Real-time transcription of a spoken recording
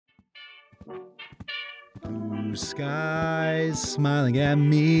Blue skies smiling at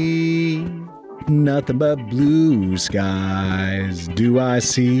me. Nothing but blue skies do I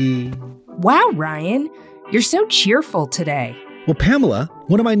see. Wow, Ryan, you're so cheerful today. Well, Pamela,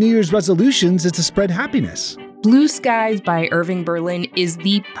 one of my New Year's resolutions is to spread happiness. Blue Skies by Irving Berlin is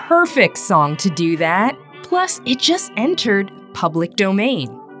the perfect song to do that. Plus, it just entered public domain.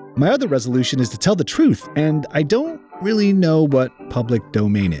 My other resolution is to tell the truth, and I don't really know what public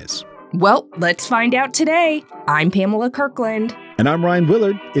domain is. Well, let's find out today. I'm Pamela Kirkland. And I'm Ryan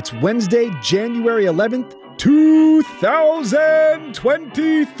Willard. It's Wednesday, January 11th,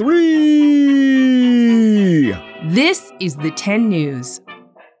 2023. This is the 10 News.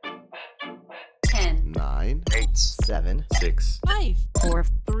 10, 9, 8, 7, 6, 5, 4,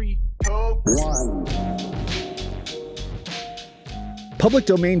 3, 2, 1. Public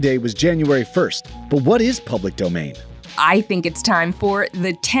Domain Day was January 1st, but what is public domain? I think it's time for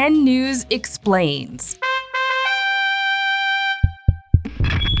the 10 News Explains.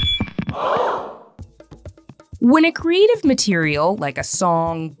 When a creative material, like a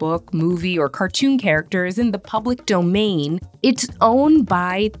song, book, movie, or cartoon character, is in the public domain, it's owned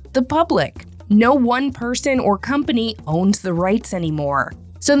by the public. No one person or company owns the rights anymore.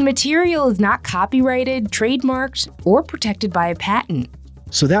 So the material is not copyrighted, trademarked, or protected by a patent.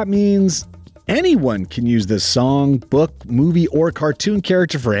 So that means anyone can use this song, book, movie, or cartoon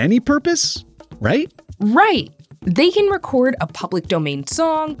character for any purpose, right? Right. They can record a public domain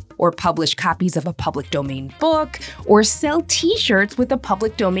song, or publish copies of a public domain book, or sell t-shirts with a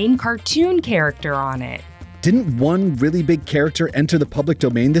public domain cartoon character on it. Didn't one really big character enter the public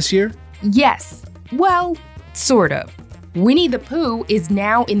domain this year? Yes. Well, sort of. Winnie the Pooh is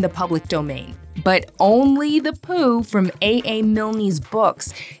now in the public domain, but only the Pooh from A.A. Milne's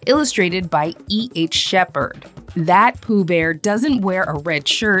books, illustrated by E.H. Shepard. That Pooh Bear doesn't wear a red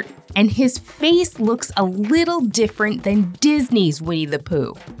shirt, and his face looks a little different than Disney's Winnie the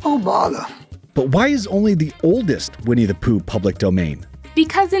Pooh. Oh, bother. But why is only the oldest Winnie the Pooh public domain?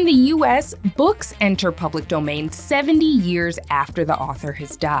 Because in the US, books enter public domain 70 years after the author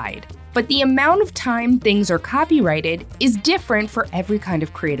has died. But the amount of time things are copyrighted is different for every kind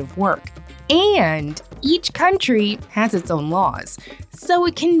of creative work. And each country has its own laws, so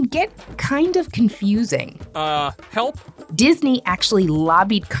it can get kind of confusing. Help? Disney actually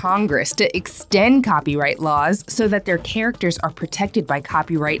lobbied Congress to extend copyright laws so that their characters are protected by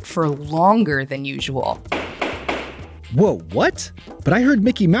copyright for longer than usual. Whoa, what? But I heard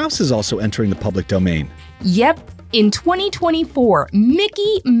Mickey Mouse is also entering the public domain. Yep. In 2024,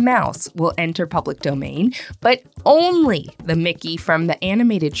 Mickey Mouse will enter public domain, but only the Mickey from the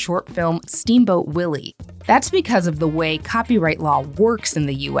animated short film Steamboat Willie. That's because of the way copyright law works in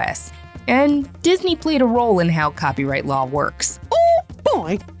the US. And Disney played a role in how copyright law works. Oh,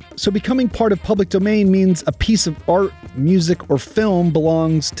 boy. So becoming part of public domain means a piece of art, music, or film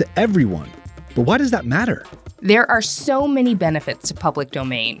belongs to everyone. But why does that matter? There are so many benefits to public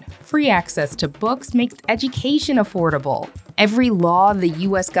domain. Free access to books makes education affordable. Every law the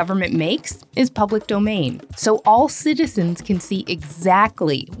US government makes is public domain, so all citizens can see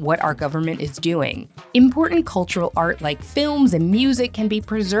exactly what our government is doing. Important cultural art like films and music can be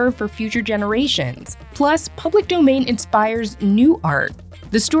preserved for future generations. Plus, public domain inspires new art.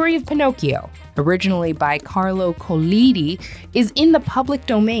 The story of Pinocchio, originally by Carlo Collodi, is in the public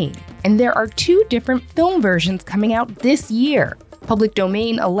domain, and there are 2 different film versions coming out this year. Public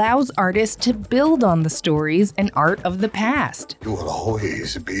domain allows artists to build on the stories and art of the past. You will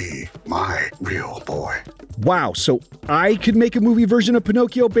always be my real boy. Wow, so I could make a movie version of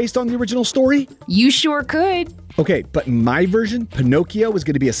Pinocchio based on the original story? You sure could. Okay, but in my version, Pinocchio is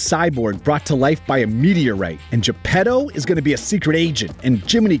going to be a cyborg brought to life by a meteorite, and Geppetto is going to be a secret agent, and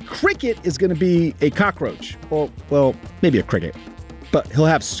Jiminy Cricket is going to be a cockroach. Well, maybe a cricket. But he'll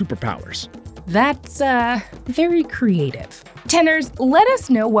have superpowers. That's, very creative. Tenors, let us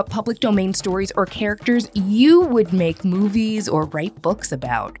know what public domain stories or characters you would make movies or write books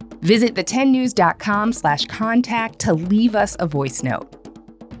about. Visit the10news.com/contact to leave us a voice note.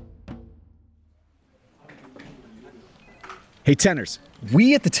 Hey Tenors,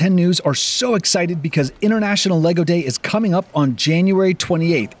 we at the 10 News are so excited because International Lego Day is coming up on January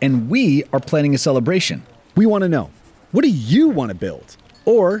 28th, and we are planning a celebration. We want to know, what do you want to build?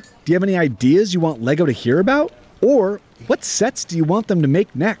 Or do you have any ideas you want Lego to hear about? Or what sets do you want them to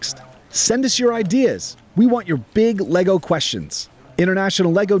make next? Send us your ideas. We want your big Lego questions.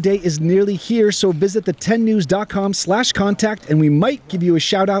 International Lego Day is nearly here, so visit the10news.com/contact and we might give you a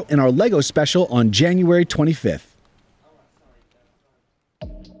shout out in our Lego special on January 25th.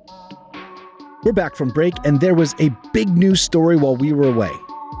 We're back from break, and there was a big news story while we were away.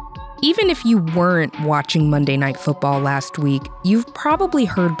 Even if you weren't watching Monday Night Football last week, you've probably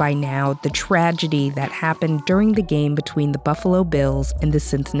heard by now the tragedy that happened during the game between the Buffalo Bills and the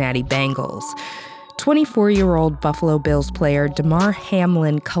Cincinnati Bengals. 24-year-old Buffalo Bills player Damar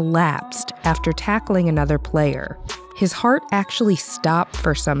Hamlin collapsed after tackling another player. His heart actually stopped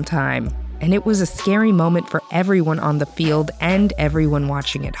for some time, and it was a scary moment for everyone on the field and everyone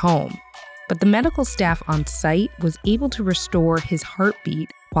watching at home. But the medical staff on site was able to restore his heartbeat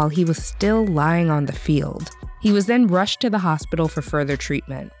while he was still lying on the field. He was then rushed to the hospital for further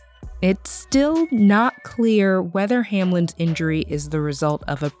treatment. It's still not clear whether Hamlin's injury is the result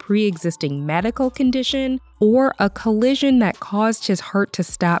of a pre-existing medical condition or a collision that caused his heart to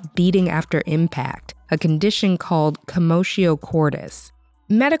stop beating after impact, a condition called commotio cordis.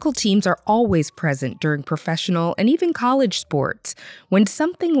 Medical teams are always present during professional and even college sports. When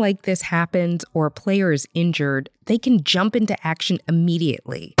something like this happens or a player is injured, they can jump into action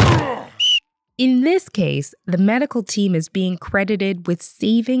immediately. In this case, the medical team is being credited with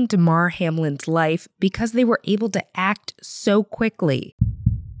saving Damar Hamlin's life because they were able to act so quickly.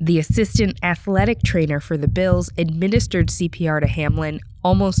 The assistant athletic trainer for the Bills administered CPR to Hamlin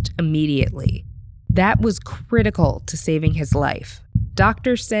almost immediately. That was critical to saving his life.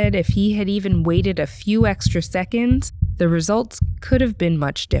 Doctors said if he had even waited a few extra seconds, the results could have been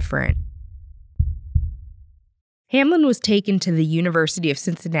much different. Hamlin was taken to the University of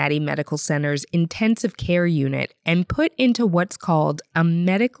Cincinnati Medical Center's intensive care unit and put into what's called a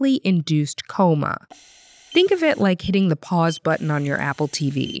medically induced coma. Think of it like hitting the pause button on your Apple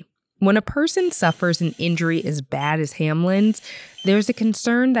TV. When a person suffers an injury as bad as Hamlin's, there's a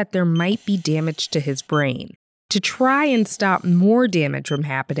concern that there might be damage to his brain. To try and stop more damage from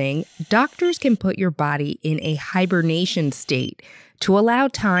happening, doctors can put your body in a hibernation state to allow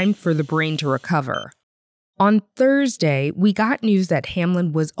time for the brain to recover. On Thursday, we got news that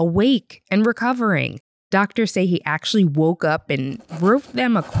Hamlin was awake and recovering. Doctors say he actually woke up and wrote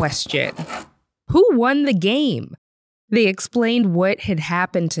them a question. Who won the game? They explained what had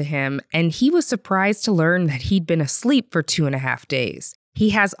happened to him, and he was surprised to learn that he'd been asleep for 2.5 days.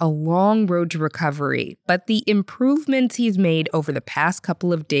 He has a long road to recovery, but the improvements he's made over the past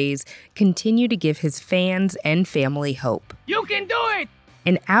couple of days continue to give his fans and family hope. You can do it!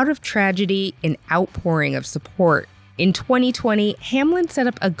 And out of tragedy, an outpouring of support. In 2020, Hamlin set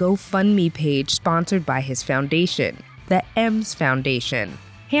up a GoFundMe page sponsored by his foundation, the EMS Foundation.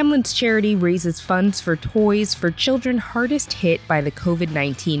 Hamlin's charity raises funds for toys for children hardest hit by the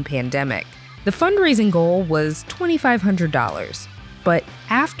COVID-19 pandemic. The fundraising goal was $2,500. But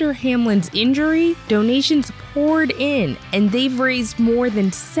after Hamlin's injury, donations poured in, and they've raised more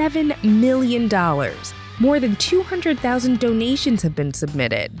than $7 million. More than 200,000 donations have been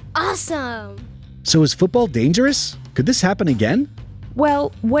submitted. Awesome! So is football dangerous? Could this happen again?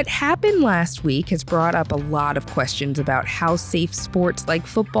 Well, what happened last week has brought up a lot of questions about how safe sports like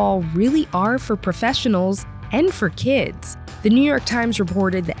football really are for professionals and for kids. The New York Times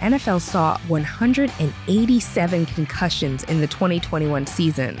reported the NFL saw 187 concussions in the 2021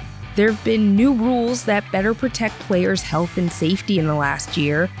 season. There have been new rules that better protect players' health and safety in the last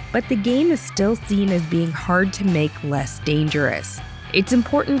year, but the game is still seen as being hard to make less dangerous. It's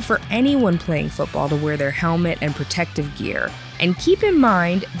important for anyone playing football to wear their helmet and protective gear. And keep in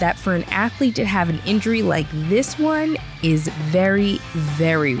mind that for an athlete to have an injury like this one is very,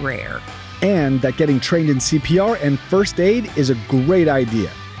 very rare. And that getting trained in CPR and first aid is a great idea.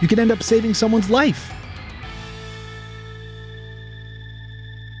 You can end up saving someone's life.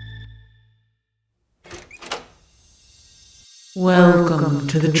 Welcome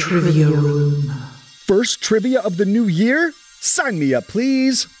to the trivia room. First trivia of the new year? Sign me up,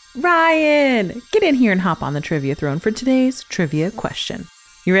 please. Ryan, get in here and hop on the trivia throne for today's trivia question.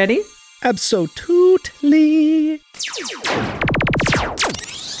 You ready? Absolutely.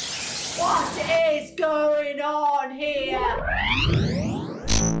 What is going on here?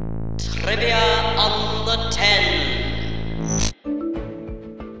 Trivia on the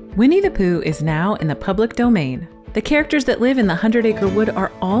 10. Winnie the Pooh is now in the public domain. The characters that live in the 100 Acre Wood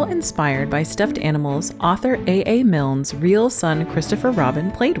are all inspired by stuffed animals author A.A. Milne's real son Christopher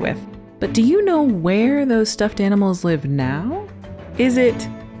Robin played with. But do you know where those stuffed animals live now? Is it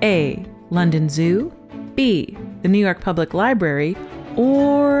A, London Zoo, B, the New York Public Library,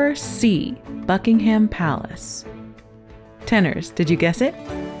 or C, Buckingham Palace? Tenors, did you guess it?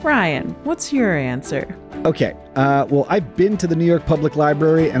 Ryan, what's your answer? Okay, well, I've been to the New York Public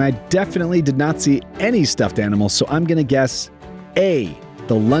Library, and I definitely did not see any stuffed animals, so I'm going to guess A,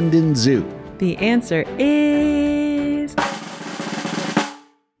 the London Zoo. The answer is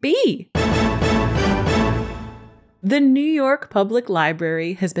B. The New York Public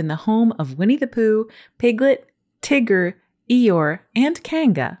Library has been the home of Winnie the Pooh, Piglet, Tigger, Eeyore, and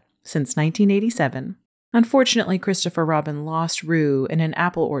Kanga since 1987. Unfortunately, Christopher Robin lost Roo in an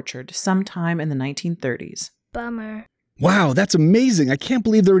apple orchard sometime in the 1930s. Bummer. Wow, that's amazing. I can't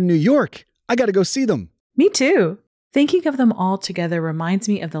believe they're in New York. I gotta go see them. Me too. Thinking of them all together reminds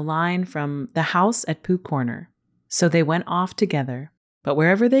me of the line from The House at Pooh Corner. So they went off together, but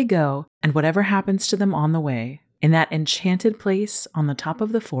wherever they go, and whatever happens to them on the way, in that enchanted place on the top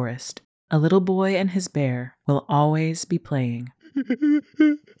of the forest, a little boy and his bear will always be playing.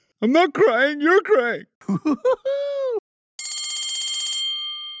 I'm not crying, you're crying.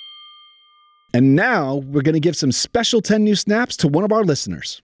 And now we're going to give some special 10 News snaps to one of our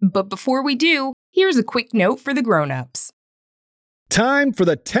listeners. But before we do, here's a quick note for the grown-ups. Time for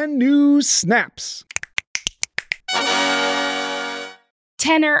the 10 News snaps.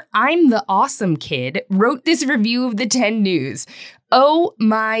 Tenor, I'm the awesome kid, wrote this review of the 10 News. Oh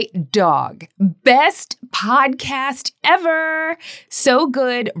my dog. Best podcast ever. So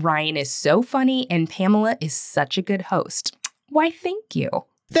good. Ryan is so funny and Pamela is such a good host. Why, thank you.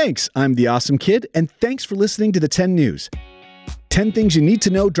 Thanks, I'm the awesome kid, and thanks for listening to the 10 News. 10 Things You Need to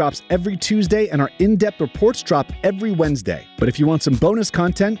Know drops every Tuesday, and our in-depth reports drop every Wednesday. But if you want some bonus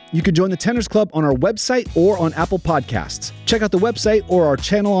content, you can join the Tenors Club on our website or on Apple Podcasts. Check out the website or our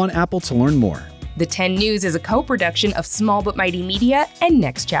channel on Apple to learn more. The 10 News is a co-production of Small But Mighty Media and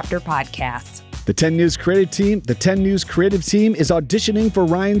Next Chapter Podcasts. The 10 News creative team is auditioning for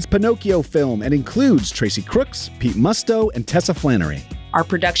Ryan's Pinocchio film and includes Tracy Crooks, Pete Musto, and Tessa Flannery. Our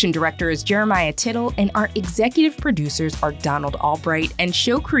production director is Jeremiah Tittle, and our executive producers are Donald Albright and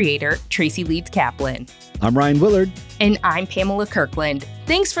show creator Tracy Leeds Kaplan. I'm Ryan Willard. And I'm Pamela Kirkland.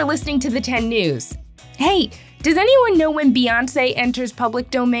 Thanks for listening to the 10 News. Hey, does anyone know when Beyoncé enters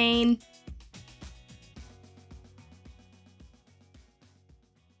public domain?